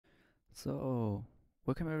So,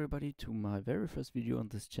 welcome everybody to my very first video on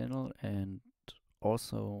this channel and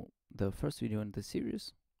also the first video in this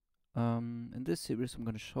series. In this series I'm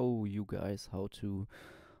gonna show you guys how to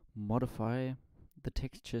modify the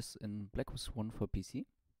textures in Black Ops 1 for PC,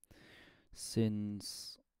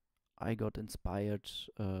 since I got inspired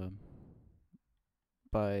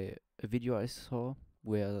by a video I saw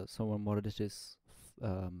where someone modded this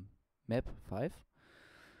map 5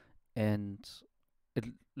 and it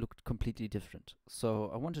looked completely different. So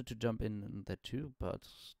I wanted to jump in that too, but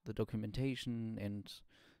the documentation and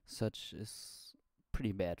such is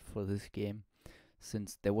pretty bad for this game,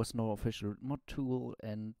 since there was no official mod tool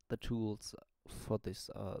and the tools for this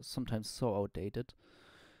are sometimes so outdated,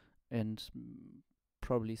 and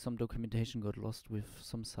probably some documentation got lost with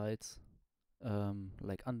some sites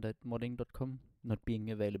like undeadmodding.com not being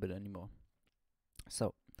available anymore.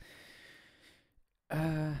 So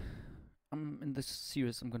in this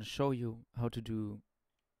series I'm going to show you how to do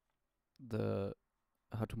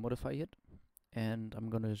how to modify it, and I'm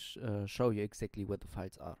going to show you exactly where the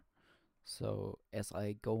files are. So as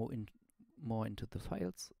I go in more into the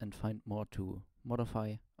files and find more to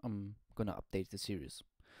modify, I'm gonna update the series.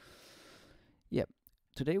 Yeah,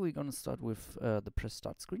 today we're gonna start with the press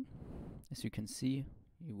start screen. As you can see,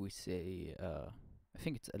 we say I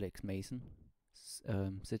think it's Alex Mason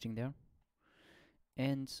sitting there,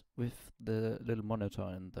 and with the little monitor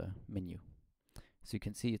in the menu. As you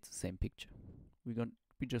can see, it's the same picture. We're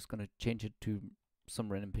just gonna change it to some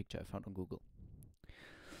random picture I found on Google.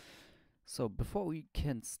 So before we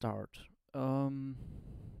can start, as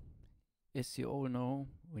you all know,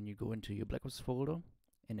 when you go into your Black Ops folder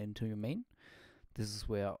and into your main, this is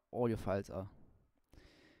where all your files are.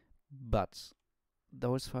 But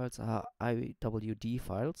those files are IWD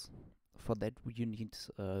files. For that you need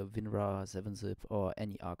WinRAR, 7-zip or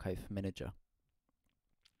any archive manager.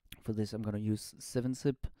 For this I'm gonna use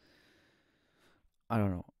 7-zip. I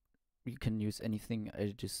don't know, you can use anything,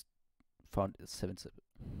 I just found 7-zip.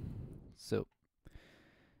 So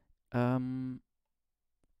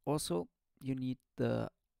also you need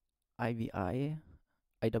the IWI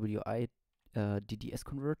DDS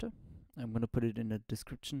converter. I'm gonna put it in the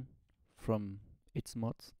description from its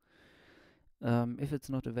mods. If it's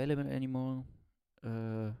not available anymore,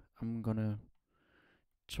 I'm gonna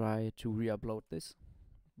try to re-upload this,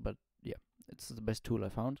 but yeah, it's the best tool I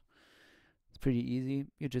found. It's pretty easy.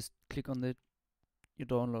 You just click on it, you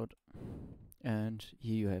download, and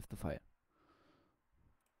here you have the file.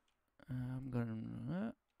 I'm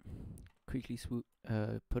gonna quickly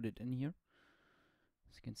put it in here,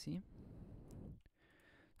 as you can see.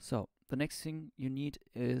 So the next thing you need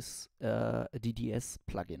is a DDS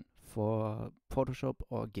plugin for Photoshop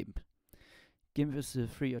or GIMP. GIMP is a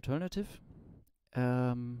free alternative,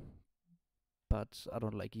 but I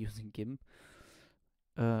don't like using GIMP.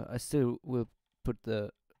 I still will put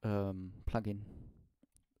the plugin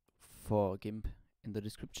for GIMP in the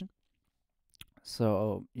description.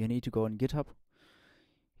 So you need to go on GitHub.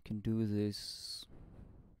 You can do this,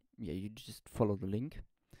 yeah, you just follow the link,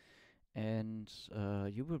 and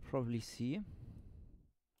you will probably see,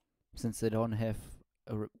 since they don't have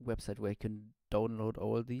a website where you can download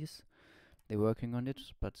all these, they're working on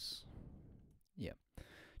it, but yeah,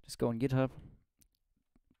 just go on GitHub,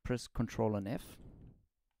 press Ctrl and F.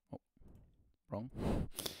 Oh, wrong.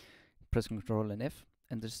 Press Ctrl and F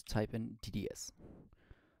and just type in DDS.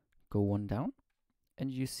 Go one down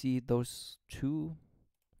and you see those two,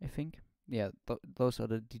 I think. Yeah, those are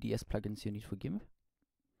the DDS plugins you need for GIMP.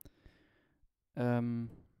 I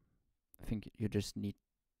think you just need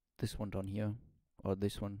this one down here or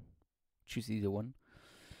this one. Choose either one.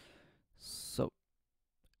 So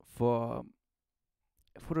for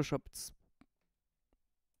Photoshop it's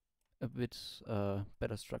a bit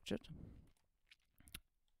better structured.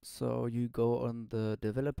 So you go on the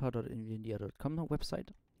developer.nvidia.com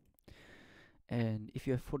website, and if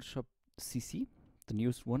you have Photoshop CC, the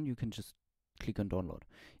newest one, you can just click on download.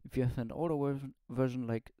 If you have an older version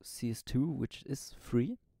like CS2, which is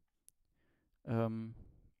free, I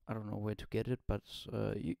don't know where to get it, but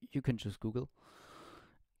you can just Google.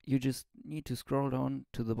 You just need to scroll down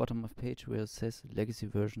to the bottom of the page where it says legacy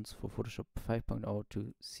versions for Photoshop 5.0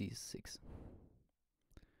 to CS6.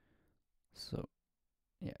 So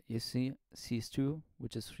yeah, you see CS2,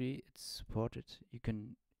 which is free, it's supported. You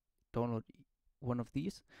can download one of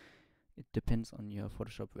these. It depends on your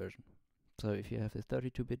Photoshop version. So if you have a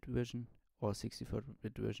 32-bit version or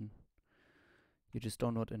 64-bit version, you just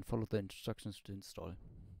download and follow the instructions to install.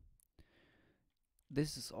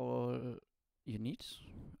 This is all you need.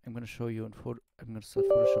 I'm gonna show you I'm gonna start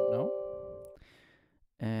Photoshop now.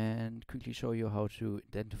 and quickly show you how to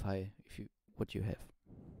identify what you have.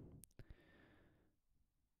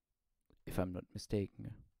 If I'm not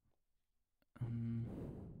mistaken.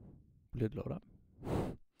 Will it load up?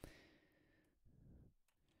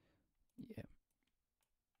 Yeah.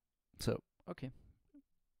 So, okay.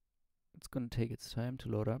 It's gonna take its time to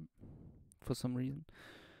load up for some reason.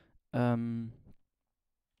 Oh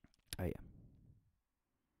yeah.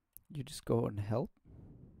 You just go on help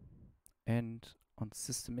and on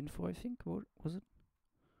system info, I think. What was it?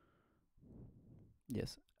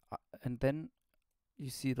 Yes. And then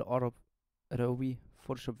you see the Adobe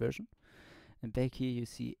Photoshop version. And back here you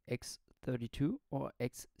see X32 or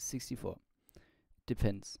X64.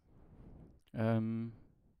 Depends.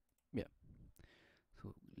 Yeah.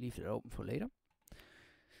 So leave it open for later.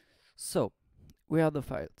 So, where are the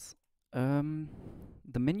files?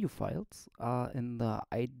 The menu files are in the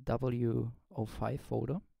IW05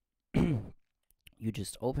 folder. You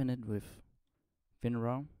just open it with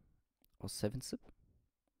WinRAR or 7-zip.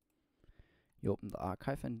 You open the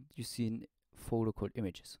archive and you see a folder called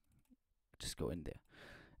images. Just go in there.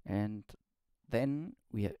 And then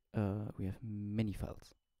we have many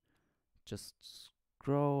files. Just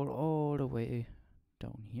scroll all the way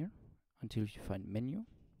down here until you find menu.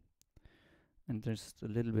 And there's a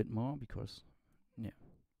little bit more because, yeah,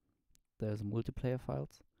 there's multiplayer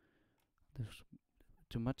files. There's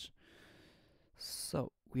too much.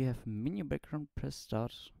 So we have menu background press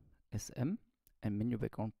start SM and menu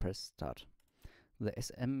background press start. The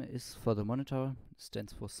SM is for the monitor,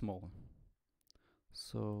 stands for small.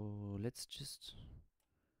 So let's just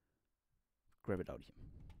grab it out here.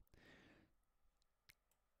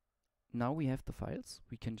 Now we have the files.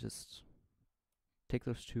 We can just take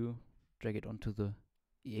those two, drag it onto the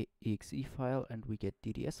exe file, and we get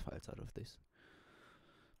DDS files out of this.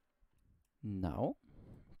 Now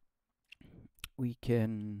we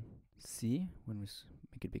can see, when we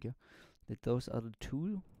make it bigger, that those are the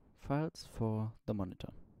two files for the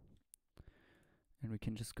monitor. And we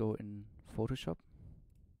can just go in Photoshop,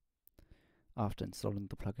 after installing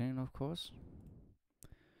the plugin, of course.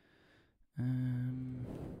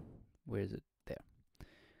 Where is it? There.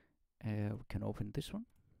 We can open this one.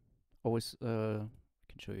 Always, I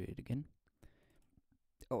can show you it again.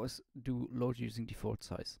 Always do load using default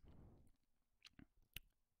size.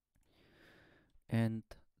 And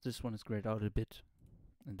this one is grayed out a bit,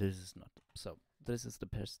 and this is not. So this is the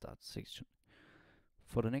press start section.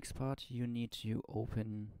 For the next part, you need to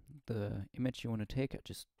open the image you want to take. I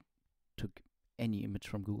just took any image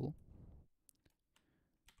from Google.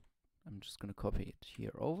 I'm just going to copy it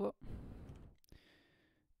here over.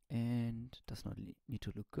 And does not need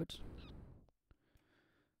to look good.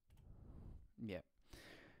 Yeah.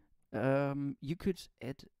 You could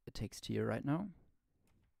add a text here right now.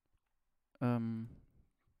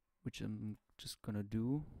 Which I'm just gonna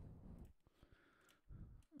do.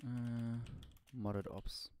 Modded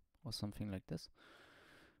ops or something like this.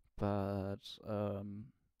 But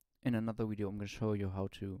in another video I'm gonna show you how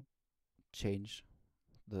to change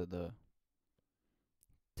the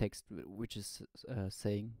text which is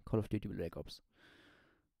saying Call of Duty Black Ops.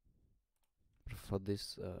 But for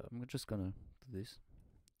this I'm just gonna do this.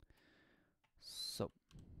 So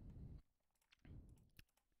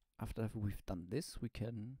after we've done this, we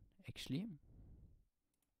can actually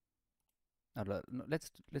no,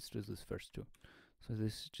 let's do this first too. So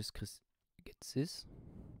this just gets this,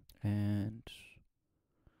 and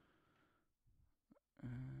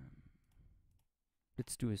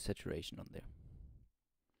let's do a saturation on there,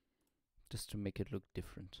 just to make it look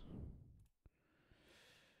different.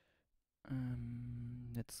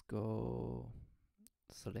 Let's go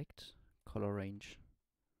select color range.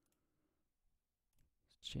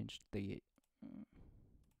 Change the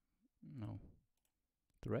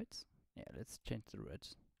the reds. Yeah, let's change the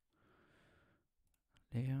reds.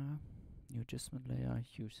 Layer, new adjustment layer,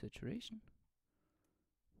 hue saturation.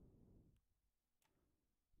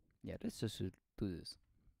 Yeah, let's just do this.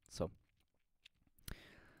 So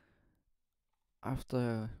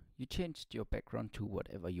after you changed your background to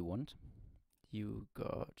whatever you want, you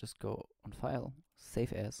just go on File,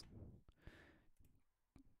 Save As.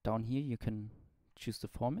 Down here you can choose the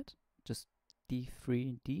format, just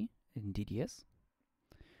D3D in DDS.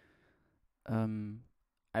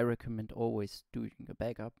 I recommend always doing a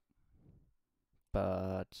backup,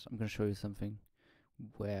 but I'm gonna show you something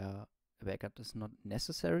where a backup is not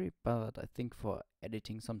necessary, but I think for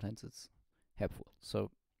editing sometimes it's helpful.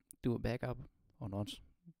 So do a backup or not,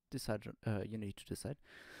 decide. You need to decide.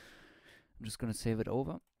 I'm just gonna save it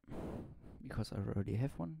over because I already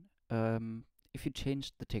have one. If you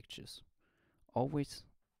change the textures, always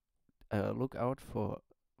look out for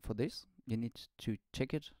for this, you need to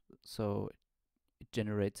check it so it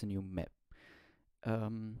generates a new map.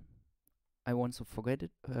 I once forget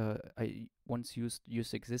it. I once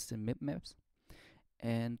used exist in map maps,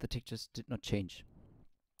 and the textures did not change.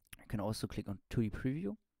 You can also click on 2D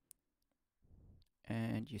preview,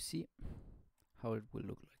 and you see how it will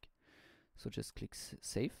look like. So just click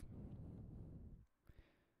save.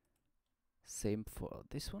 Same for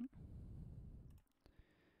this one.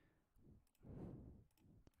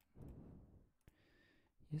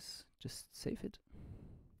 Yes, just save it.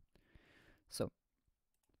 So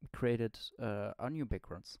we created our new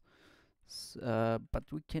backgrounds, but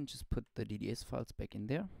we can just put the DDS files back in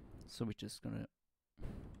there. So we're just gonna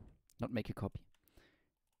not make a copy.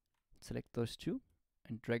 Select those two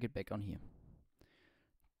and drag it back on here.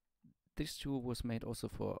 This tool was made also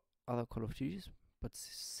for other Call of Duties, but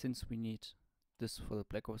since we need this for the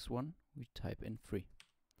Black Ops 1, we type in free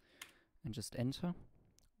and just enter.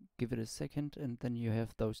 Give it a second, and then you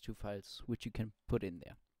have those two files which you can put in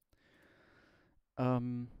there.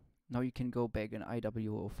 Now you can go back in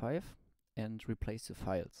IW05 and replace the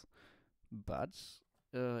files. But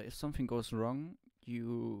if something goes wrong,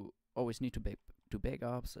 you always need to do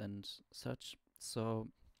backups and such. So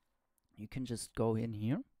you can just go in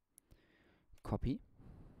here, copy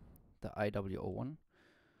the IW01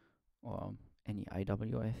 or any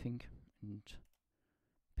IW, I think, and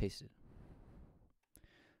paste it.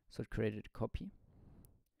 So it created a copy.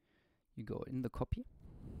 You go in the copy,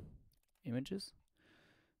 images,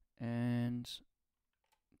 and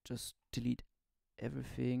just delete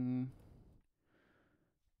everything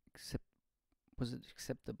except, was it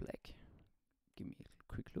except the black? Give me a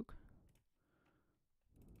quick look.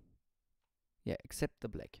 Yeah, except the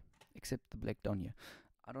black. Except the black down here.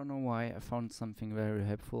 I don't know why. I found something very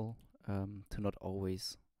helpful to not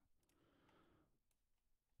always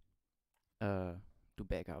do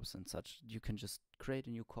backups and such. You can just create a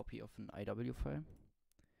new copy of an IW file.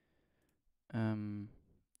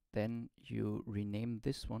 Then you rename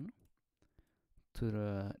this one to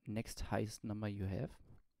the next highest number you have.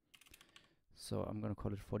 So I'm gonna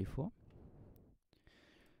call it 44.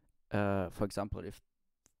 For example, if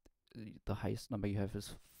the highest number you have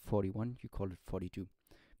is 41, you call it 42,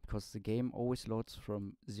 because the game always loads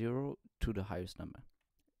from 0 to the highest number.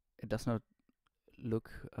 It does not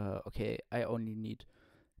look, okay, I only need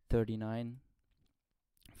 39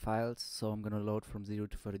 files, so I'm gonna load from 0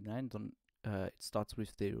 to 39. Then it starts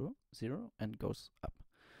with 0 and goes up.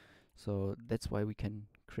 So that's why we can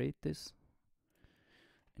create this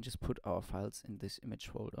and just put our files in this image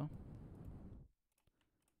folder,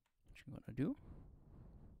 which I'm gonna do.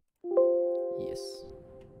 Yes.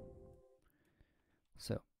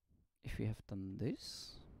 So if we have done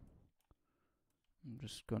this, I'm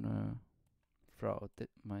just gonna throw out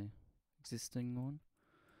my existing one.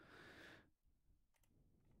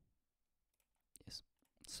 Yes.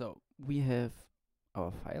 So we have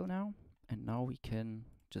our file now, and now we can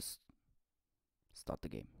just start the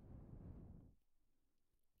game.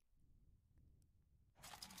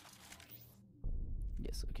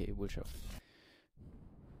 Yes, okay, it will show.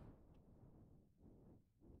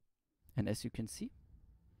 And as you can see,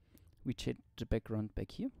 we changed the background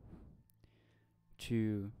back here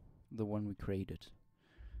to the one we created.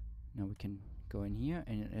 Now we can go in here,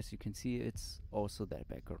 and as you can see, it's also that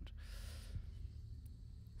background.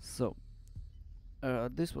 So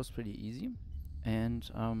this was pretty easy, and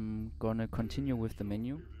I'm gonna continue with the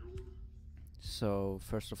menu. So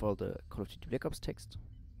first of all, the Call of Duty Black Ops text,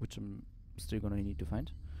 which I'm still gonna need to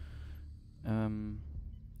find, and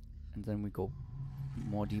then we go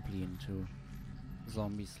more deeply into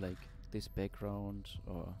zombies, like this background,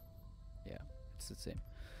 or yeah, it's the same,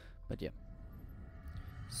 but yeah.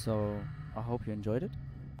 So I hope you enjoyed it,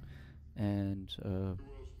 and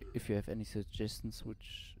if you have any suggestions what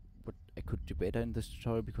I could do better in this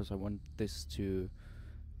tutorial, because I want this to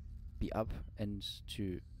be up and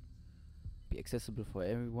to be accessible for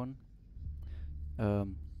everyone,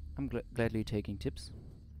 I'm gladly taking tips.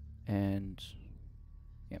 And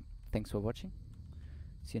yeah, thanks for watching.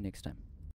 See you next time.